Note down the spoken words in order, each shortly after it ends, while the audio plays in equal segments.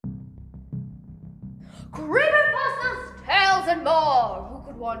creepypastas, tales, and more. Who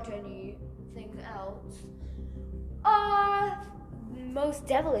could want anything else? Our most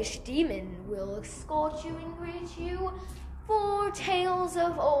devilish demon will escort you and greet you for tales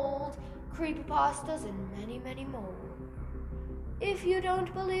of old, creepypastas, and many, many more. If you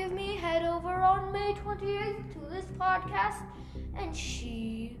don't believe me, head over on May 28th to this podcast, and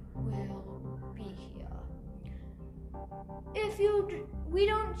she will be here. If we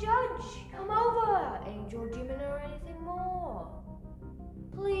don't judge, come over, angel, demon, or anything more.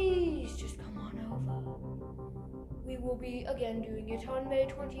 Please just come on over. We will be again doing it on May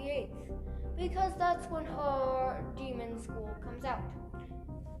 28th, because that's when her demon school comes out.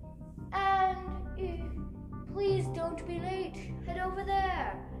 And please don't be late. Head over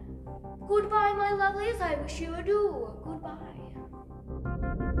there. Goodbye, my lovelies. I wish you adieu. Goodbye.